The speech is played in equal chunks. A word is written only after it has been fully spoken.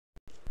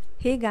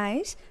Hey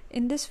guys,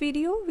 in this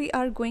video we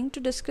are going to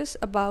discuss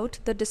about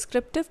the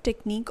descriptive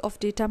technique of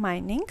data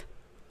mining.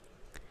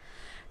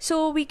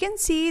 So we can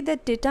see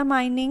that data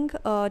mining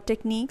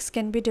techniques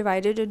can be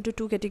divided into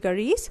two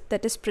categories,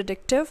 that is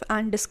predictive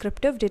and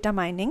descriptive data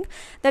mining,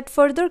 that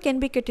further can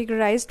be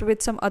categorized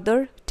with some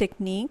other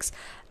techniques.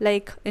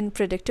 Like in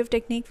predictive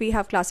technique we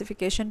have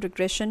classification,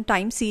 regression,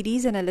 time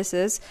series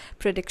analysis,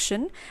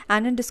 prediction,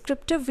 and in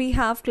descriptive we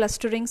have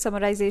clustering,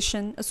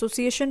 summarization,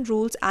 association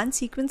rules, and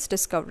sequence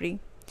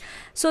discovery.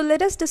 So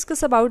let us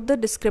discuss about the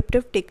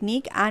descriptive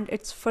technique and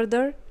its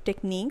further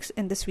techniques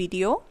in this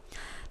video.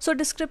 So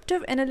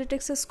descriptive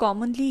analytics is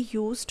commonly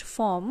used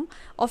form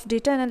of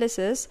data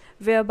analysis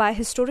whereby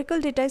historical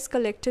data is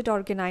collected,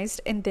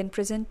 organized, and then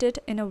presented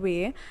in a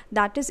way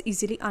that is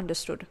easily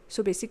understood.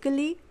 So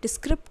basically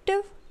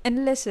descriptive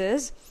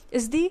analysis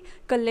is the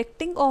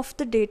collecting of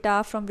the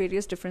data from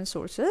various different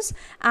sources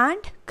and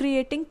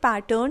creating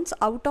patterns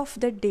out of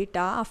the data.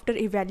 After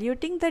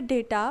evaluating the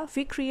data,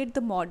 we create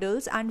the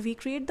models and we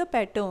create the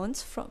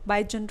patterns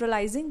by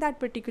generalizing that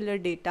particular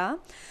data,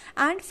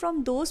 and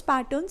from those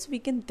patterns we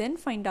can then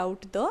find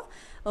out the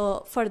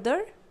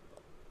further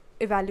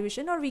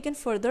evaluation, or we can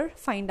further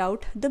find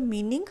out the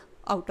meaning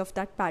out of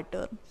that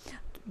pattern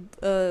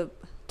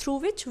through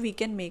which we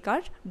can make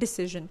our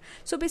decision.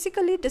 So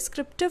basically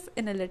descriptive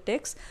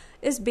analytics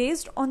is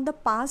based on the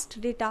past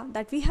data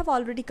that we have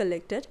already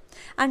collected,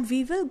 and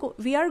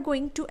we are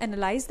going to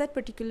analyze that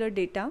particular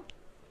data.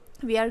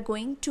 We are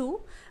going to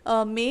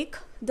make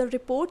the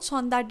reports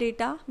on that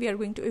data, we are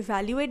going to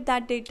evaluate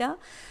that data,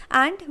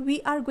 and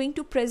we are going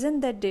to present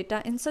that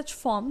data in such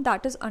form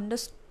that is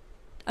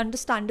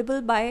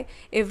understandable by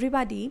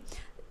everybody,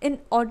 in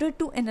order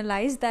to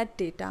analyze that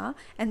data,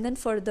 and then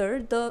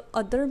further the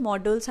other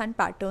models and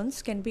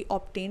patterns can be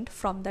obtained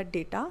from that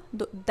data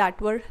that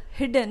were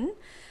hidden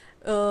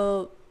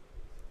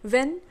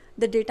when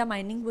the data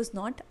mining was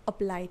not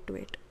applied to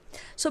it.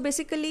 So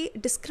basically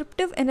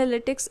descriptive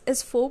analytics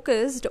is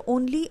focused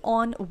only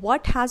on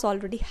what has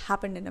already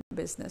happened in a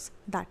business.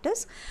 That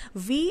is,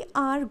 we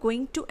are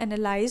going to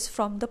analyze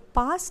from the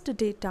past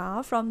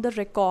data, from the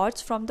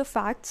records, from the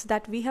facts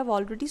that we have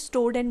already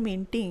stored and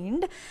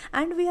maintained,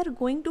 and we are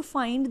going to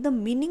find the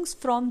meanings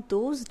from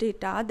those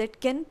data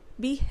that can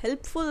be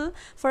helpful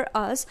for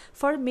us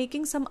for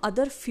making some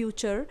other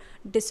future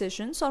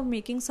decisions or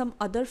making some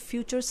other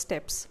future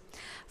steps.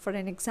 For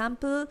an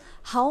example,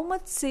 how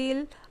much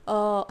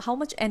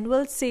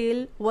annual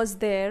sale was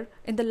there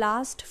in the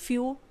last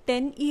few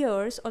 10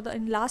 years or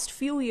in last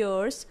few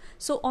years.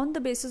 So on the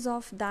basis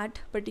of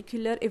that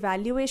particular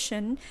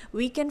evaluation,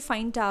 we can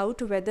find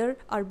out whether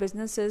our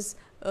business is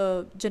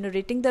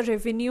generating the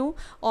revenue,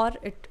 or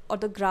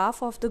the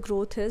graph of the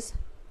growth is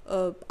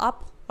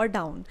up or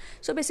down.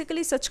 So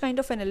basically such kind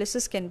of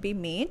analysis can be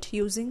made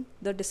using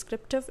the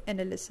descriptive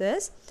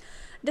analysis.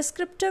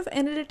 Descriptive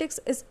analytics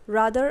is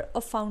rather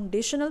a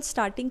foundational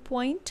starting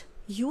point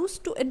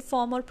used to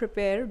inform or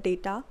prepare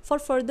data for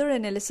further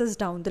analysis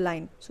down the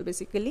line. So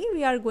basically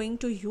we are going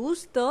to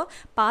use the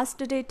past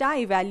data,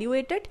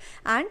 evaluate it,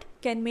 and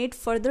can make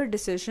further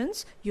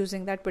decisions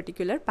using that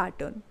particular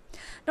pattern.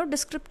 Now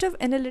descriptive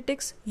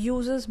analytics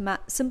uses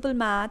simple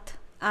math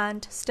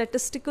and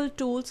statistical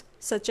tools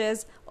such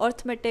as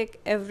arithmetic,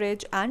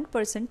 average, and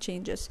percent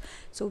changes.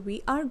 So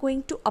we are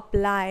going to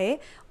apply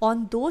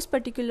on those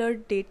particular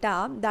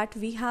data that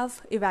we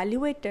have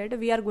evaluated,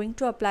 we are going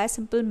to apply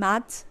simple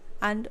maths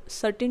and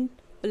certain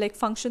like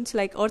functions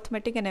like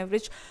arithmetic and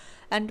average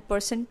and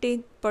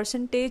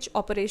percentage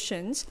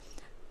operations,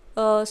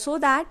 so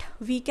that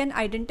we can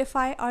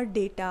identify our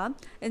data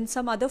in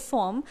some other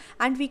form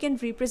and we can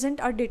represent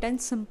our data in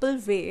simple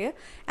way,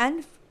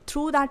 and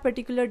through that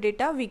particular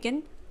data we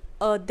can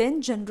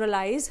then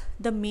generalize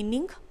the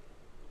meaning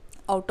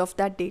out of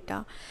that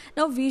data.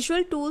 Now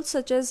visual tools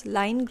such as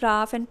line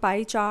graph and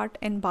pie chart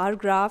and bar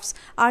graphs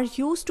are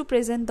used to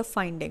present the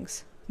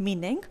findings.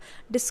 Meaning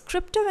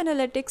descriptive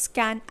analytics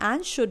can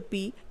and should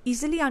be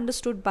easily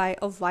understood by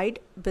a wide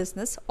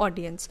business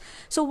audience.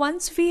 So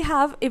once we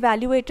have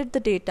evaluated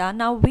the data,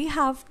 now we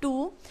have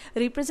to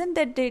represent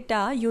that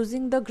data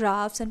using the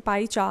graphs and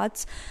pie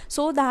charts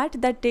so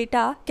that that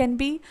data can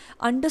be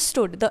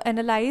understood, the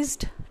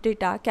analyzed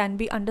data can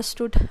be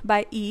understood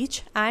by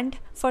each, and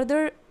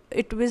further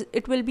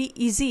it will be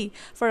easy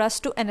for us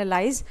to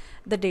analyze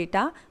the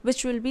data,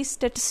 which will be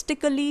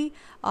statistically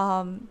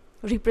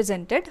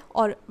represented,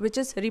 or which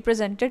is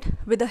represented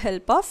with the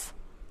help of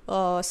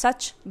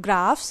such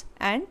graphs,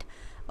 and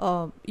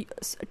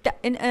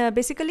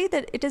basically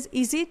that it is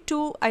easy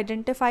to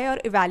identify or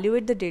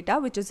evaluate the data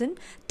which is in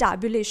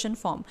tabulation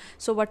form.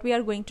 So what we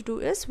are going to do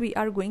is we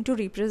are going to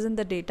represent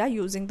the data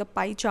using the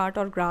pie chart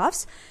or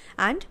graphs,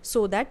 and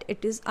so that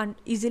it is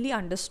easily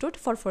understood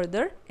for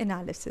further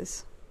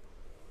analysis.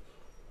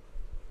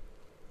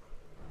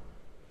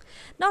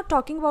 Now,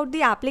 talking about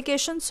the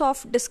applications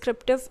of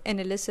descriptive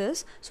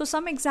analysis. So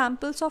some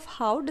examples of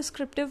how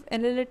descriptive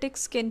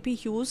analytics can be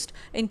used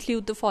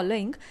include the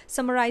following: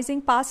 summarizing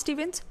past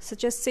events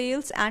such as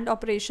sales and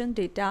operation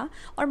data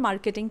or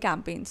marketing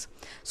campaigns.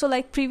 So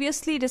like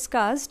previously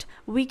discussed,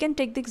 we can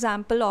take the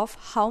example of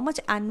how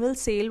much annual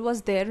sale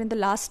was there in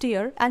the last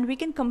year, and we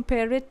can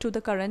compare it to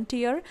the current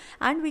year,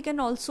 and we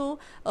can also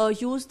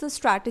use the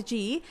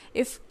strategy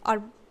if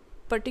our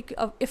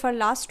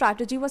last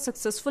strategy was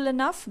successful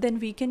enough, then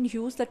we can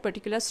use that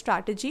particular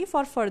strategy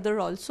for further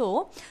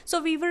also. So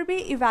we will be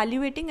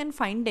evaluating and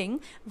finding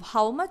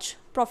how much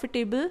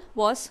profitable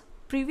was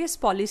previous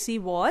policy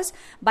was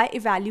by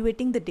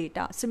evaluating the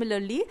data.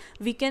 Similarly,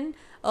 we can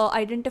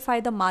identify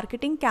the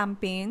marketing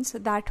campaigns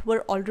that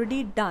were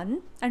already done,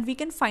 and we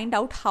can find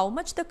out how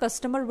much the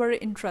customer were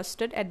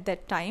interested at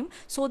that time,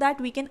 so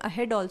that we can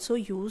ahead also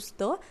use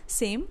the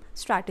same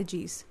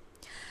strategies.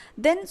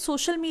 Then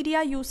social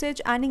media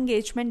usage and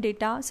engagement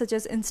data such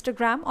as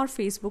Instagram or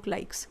Facebook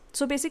likes.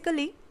 So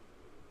basically,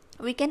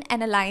 we can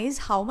analyze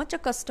how much a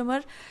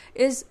customer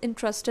is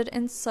interested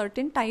in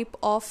certain type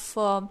of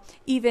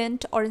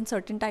event or in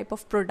certain type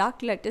of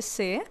product, let us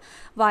say,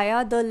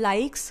 via the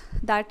likes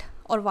that,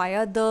 or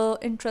via the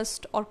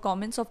interest or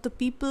comments of the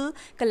people,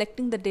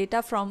 collecting the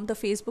data from the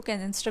Facebook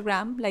and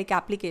Instagram like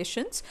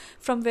applications,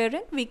 from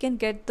wherein we can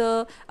get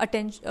the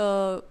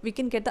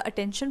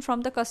attention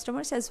from the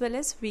customers, as well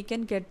as we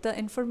can get the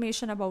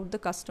information about the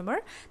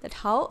customer, that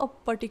how a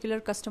particular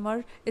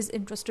customer is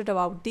interested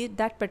about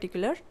that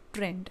particular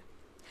trend.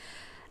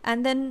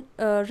 And then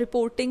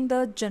reporting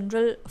the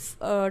general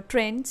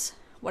trends,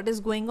 what is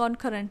going on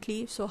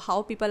currently, so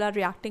how people are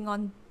reacting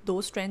on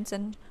those trends,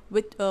 and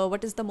with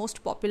what is the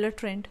most popular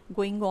trend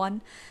going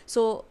on.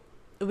 So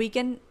we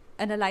can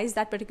analyze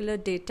that particular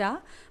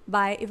data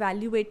by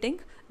evaluating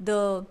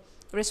the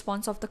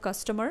response of the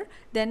customer,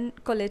 then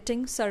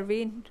collecting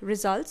survey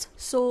results.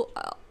 So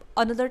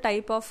another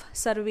type of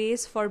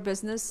surveys for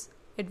business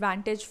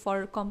advantage,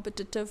 for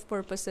competitive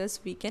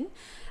purposes, we can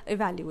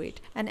evaluate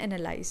and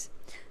analyze.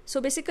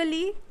 So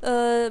basically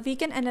we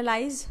can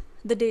analyze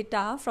the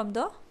data from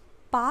the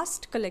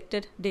past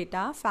collected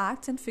data,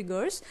 facts and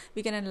figures.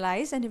 We can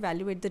analyze and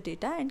evaluate the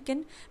data and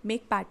can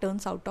make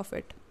patterns out of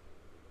it.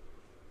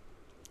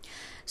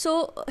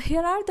 So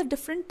here are the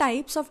different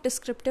types of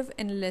descriptive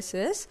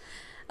analysis.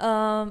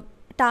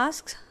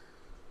 Tasks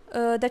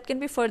that can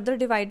be further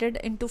divided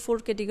into 4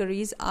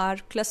 categories are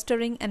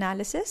clustering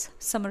analysis,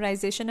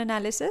 summarization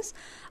analysis,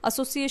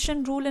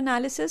 association rule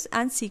analysis,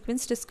 and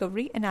sequence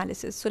discovery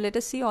analysis. So let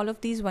us see all of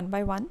these one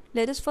by one.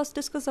 Let us first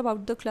discuss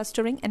about the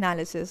clustering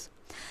analysis.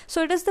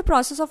 So it is the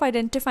process of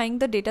identifying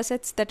the data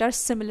sets that are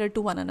similar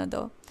to one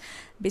another.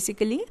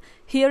 Basically,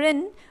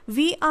 herein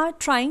we are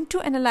trying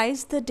to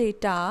analyze the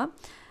data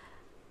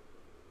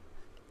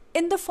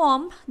in the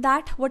form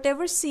that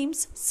whatever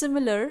seems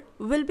similar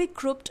will be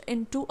grouped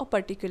into a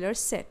particular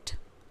set.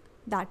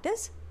 That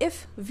is,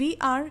 if we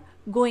are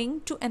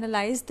going to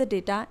analyze the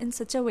data in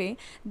such a way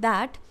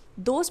that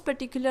those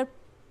particular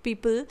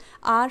people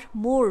are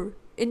more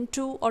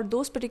into, or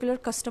those particular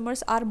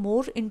customers are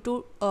more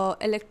into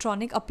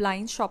electronic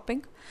appliance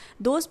shopping,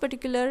 those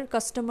particular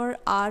customer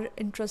are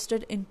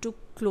interested into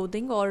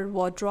clothing or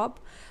wardrobe,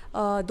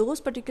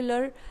 those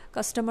particular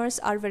customers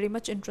are very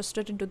much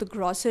interested into the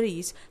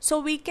groceries. So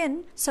we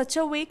can such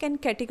a way can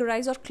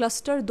categorize or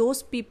cluster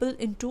those people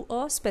into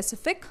a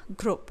specific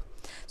group.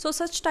 So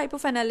such type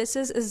of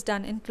analysis is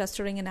done in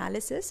clustering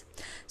analysis.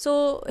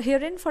 So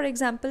herein, for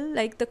example,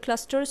 like the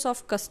clusters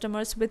of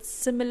customers with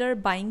similar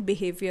buying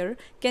behavior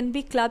can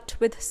be clubbed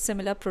with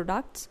similar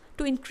products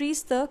to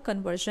increase the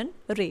conversion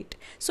rate.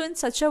 So in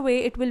such a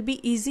way, it will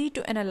be easy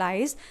to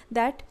analyze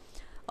that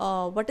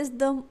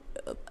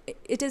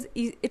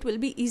it will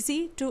be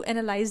easy to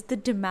analyze the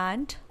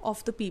demand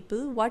of the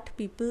people, what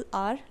people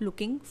are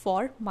looking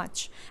for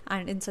much,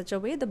 and in such a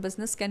way the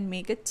business can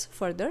make its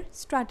further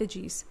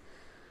strategies.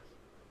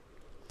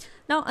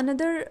 Now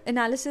another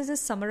analysis is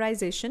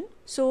summarization.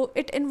 So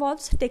it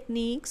involves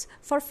techniques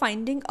for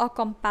finding a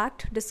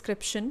compact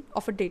description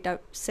of a data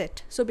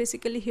set. So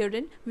basically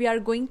herein we are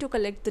going to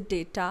collect the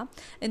data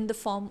in the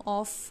form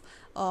of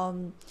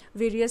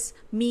various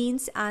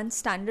means and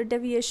standard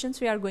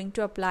deviations we are going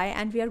to apply,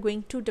 and we are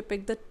going to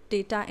depict the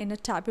data in a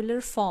tabular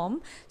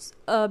form.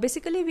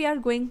 Basically we are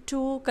going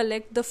to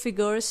collect the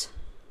figures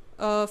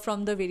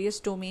from the various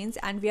domains,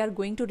 and we are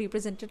going to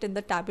represent it in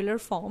the tabular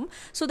form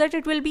so that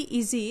it will be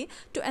easy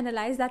to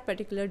analyze that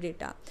particular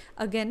data.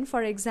 Again,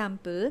 for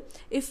example,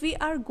 if we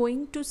are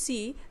going to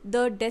see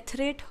the death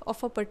rate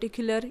of a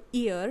particular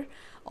year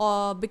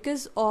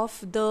because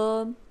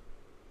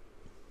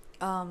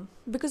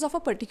of a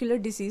particular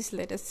disease,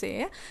 let us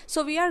say,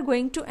 so we are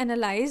going to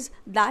analyze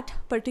that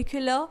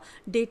particular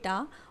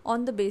data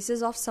on the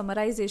basis of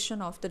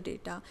summarization of the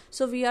data.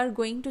 So we are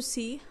going to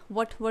see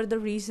what were the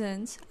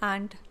reasons,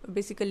 and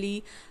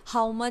basically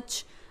how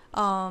much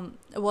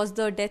was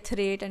the death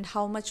rate and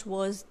how much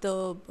was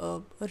the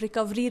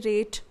recovery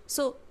rate.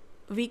 So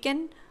we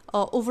can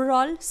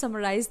overall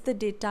summarize the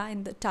data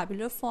in the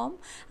tabular form,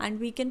 and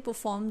we can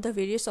perform the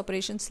various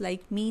operations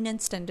like mean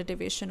and standard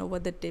deviation over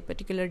the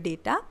particular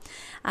data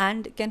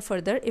and can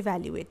further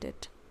evaluate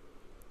it.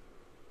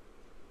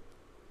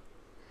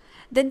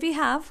 Then we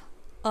have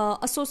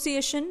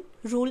association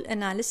rule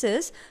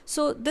analysis.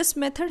 So this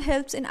method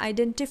helps in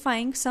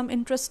identifying some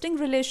interesting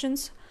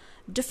relations,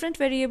 different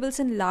variables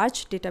in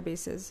large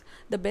databases.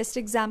 The best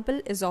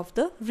example is of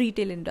the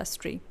retail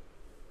industry.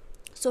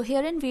 So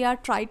herein we are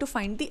trying to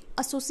find the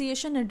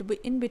association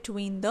in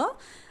between the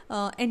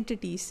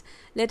entities.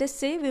 Let us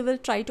say we will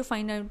try to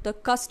find out the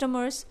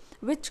customers,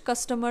 which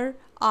customer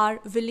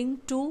are willing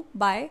to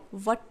buy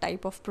what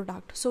type of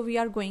product. So we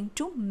are going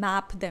to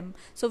map them.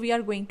 So we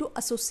are going to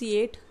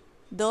associate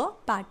the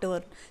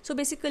pattern. So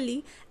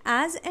basically,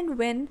 as and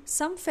when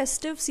some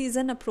festive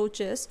season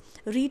approaches,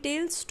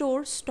 retail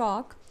stores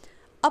stock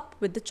up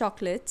with the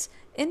chocolates,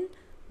 in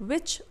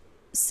which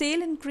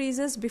sale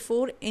increases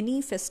before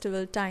any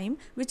festival time,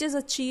 which is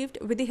achieved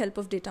with the help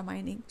of data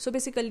mining. So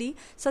basically,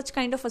 such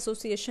kind of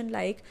association,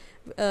 like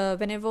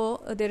whenever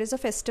there is a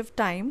festive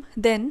time,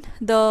 then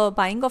the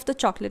buying of the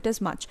chocolate is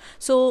much.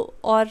 So,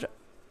 or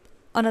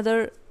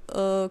another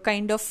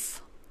kind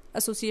of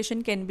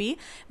association can be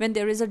when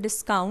there is a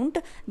discount,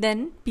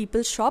 then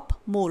people shop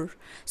more.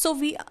 So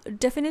we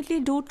definitely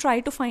do try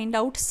to find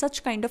out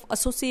such kind of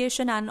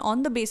association, and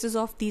on the basis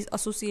of these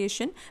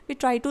association we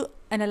try to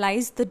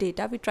analyze the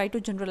data, we try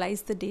to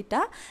generalize the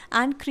data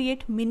and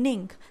create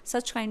meaning,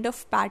 such kind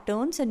of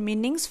patterns and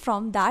meanings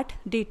from that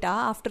data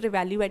after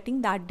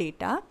evaluating that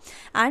data,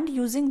 and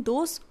using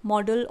those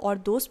model or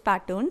those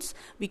patterns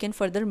we can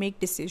further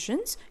make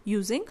decisions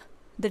using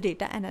the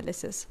data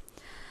analysis.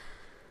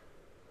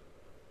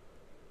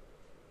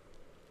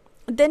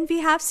 Then we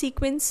have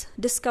sequence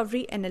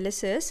discovery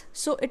analysis.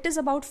 So it is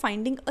about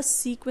finding a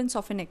sequence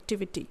of an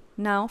activity.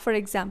 Now, for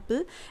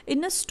example,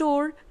 in a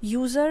store,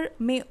 user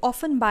may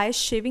often buy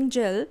shaving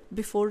gel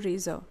before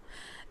razor.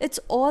 It's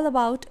all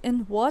about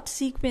in what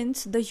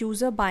sequence the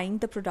user buying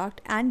the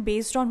product, and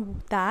based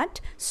on that,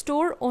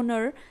 store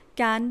owner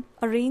can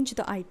arrange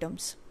the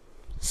items.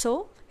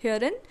 So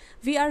herein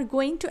we are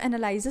going to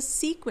analyze a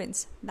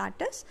sequence.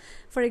 That is,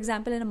 for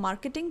example, in a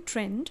marketing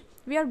trend,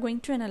 we are going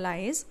to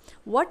analyze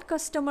what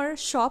customer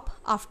shop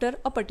after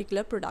a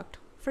particular product.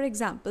 For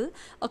example,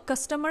 a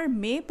customer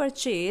may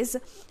purchase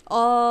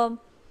a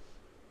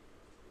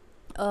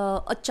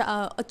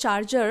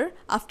charger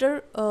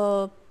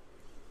after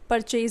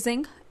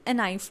purchasing an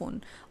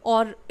iPhone,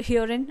 or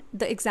herein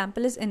the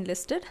example is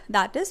enlisted,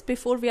 that is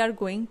before we are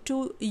going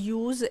to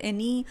use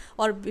any,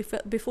 or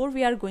before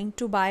we are going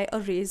to buy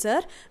a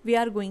razor, we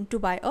are going to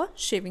buy a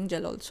shaving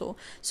gel also.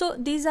 So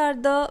these are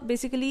the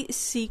basically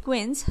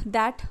sequence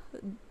that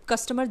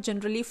customer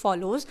generally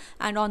follows,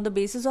 and on the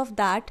basis of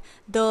that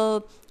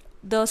the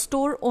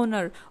store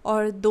owner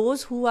or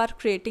those who are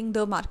creating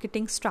the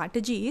marketing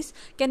strategies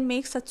can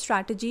make such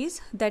strategies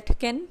that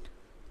can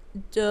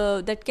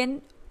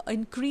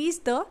increase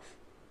the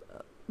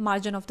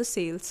margin of the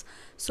sales.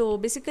 So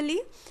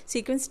basically,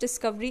 sequence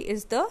discovery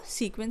is the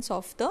sequence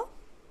of the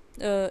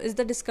is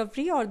the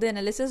discovery or the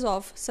analysis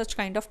of such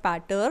kind of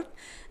pattern.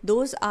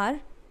 Those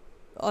are,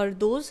 or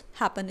those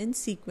happen in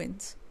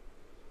sequence.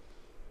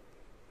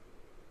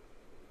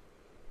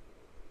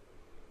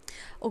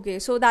 Okay,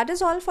 so that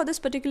is all for this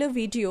particular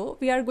video.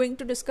 We are going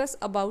to discuss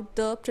about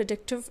the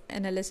predictive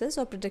analysis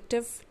or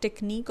predictive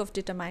technique of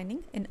data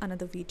mining in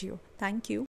another video. Thank you.